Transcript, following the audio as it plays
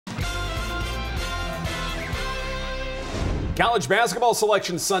College Basketball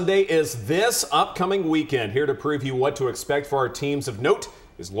Selection Sunday is this upcoming weekend. Here to preview what to expect for our teams of note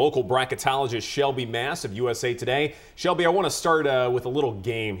is local bracketologist Shelby Mast of USA Today. Shelby, I want to start with a little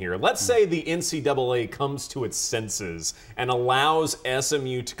game here. Let's say the NCAA comes to its senses and allows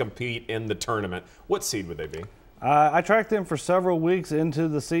SMU to compete in the tournament. What seed would they be? I tracked them for several weeks into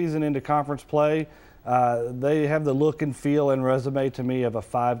the season, into conference play. They have the look and feel and resume to me of a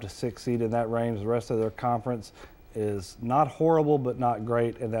 5 to 6 seed in that range. The rest of their conference is not horrible, but not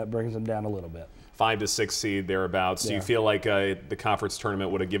great, and that brings them down a little bit. 5 to 6 seed thereabouts. Do you feel like the conference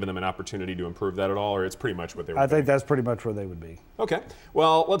tournament would have given them an opportunity to improve that at all, or it's pretty much what they would be? I think that's pretty much where they would be. Okay.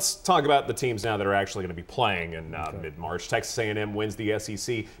 Well, let's talk about the teams now that are actually going to be playing in mid-March. Texas A&M wins the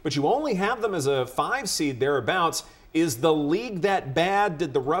SEC, but you only have them as a 5 seed thereabouts. Is the league that bad?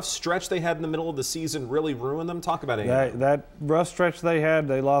 Did the rough stretch they had in the middle of the season really ruin them? Talk about A&M. That rough stretch they had,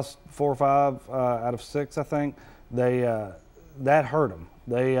 they lost 4 or 5 out of 6, I think. That hurt them.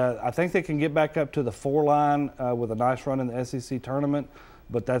 I think they can get back up to the 4 line with a nice run in the SEC tournament,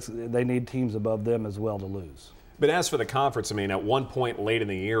 but they need teams above them as well to lose. But as for the conference, I mean, at one point late in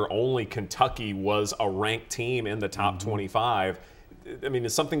the year, only Kentucky was a ranked team in the top 25. I mean,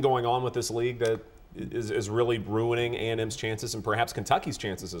 is something going on with this league that is really ruining A&M's chances and perhaps Kentucky's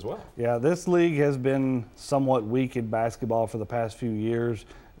chances as well? Yeah, this league has been somewhat weak in basketball for the past few years,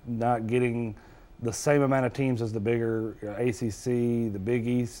 not getting the same amount of teams as the bigger ACC, the Big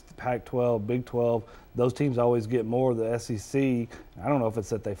East, Pac-12, Big 12. Those teams always get more. The SEC, I don't know if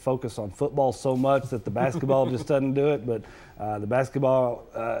it's that they focus on football so much that the basketball just doesn't do it, but the basketball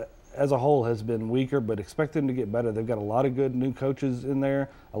as a whole has been weaker, but expect them to get better. They've got a lot of good new coaches in there,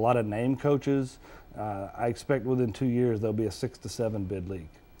 a lot of name coaches. I expect within 2 years there'll be a 6 to 7 bid league.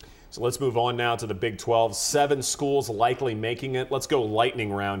 So let's move on now to the Big 12. 7 schools likely making it. Let's go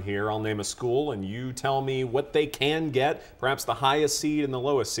lightning round here. I'll name a school, and you tell me what they can get, perhaps the highest seed and the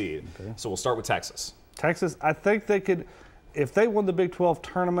lowest seed. Okay. So we'll start with Texas. Texas, I think they could, if they won the Big 12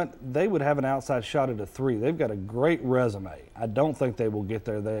 tournament, they would have an outside shot at a 3. They've got a great resume. I don't think they will get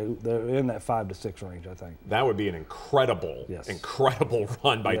there. They're in that 5 to 6 range, I think. That would be an incredible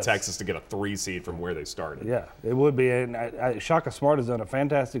run by Texas to get a 3 seed from where they started. Yeah, it would be. And Shaka Smart has done a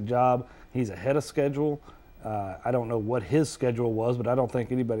fantastic job. He's ahead of schedule. I don't know what his schedule was, but I don't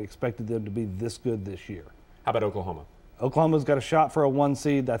think anybody expected them to be this good this year. How about Oklahoma? Oklahoma's got a shot for a 1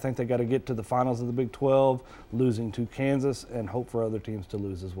 seed. I think they got to get to the finals of the Big 12, losing to Kansas, and hope for other teams to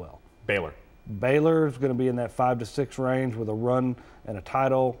lose as well. Baylor. Baylor's going to be in that 5 to 6 range with a run and a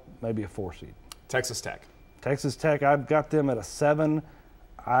title, maybe a 4 seed. Texas Tech. Texas Tech, I've got them at a 7.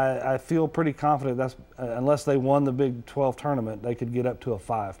 I feel pretty confident that's unless they won the Big 12 tournament, they could get up to a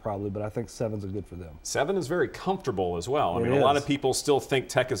 5 probably, but I think 7's good for them. 7 is very comfortable as well. I mean, a lot of people still think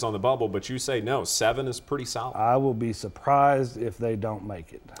Tech is on the bubble, but you say no, 7 is pretty solid. I will be surprised if they don't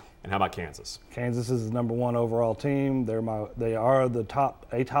make it. And how about Kansas? Kansas is the #1 overall team. They are the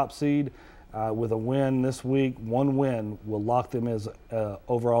top seed. With a win this week, 1 win will lock them as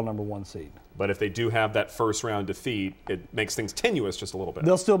overall #1 seed. But if they do have that first round defeat, it makes things tenuous just a little bit.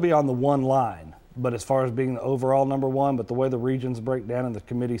 They'll still be on the 1 line, but as far as being the overall #1, but the way the regions break down and the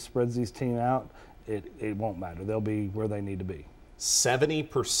committee spreads these teams out, it won't matter. They'll be where they need to be.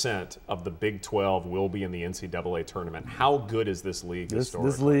 70% of the Big 12 will be in the NCAA tournament. How good is this league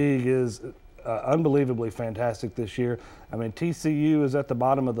historically? This league is unbelievably fantastic this year. I mean, TCU is at the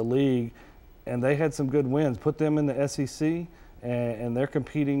bottom of the league, and they had some good wins. Put them in the SEC, and they're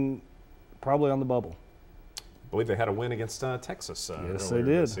competing probably on the bubble. I believe they had a win against Texas yes, earlier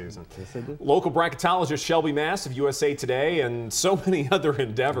they did. this season. Yes, they did. Local bracketologist Shelby Mast of USA Today and so many other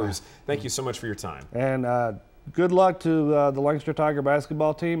endeavors. Thank you so much for your time. And good luck to the Lancaster Tiger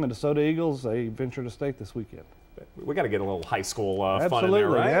basketball team and the Soda Eagles. They venture to state this weekend. We got to get a little high school fun in there,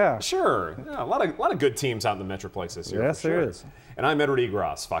 right? Yeah. Sure. Yeah, a lot of good teams out in the Metroplex this year. Yes, there is. And I'm Edward E.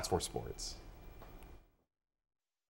 Gross, Fox 4 Sports.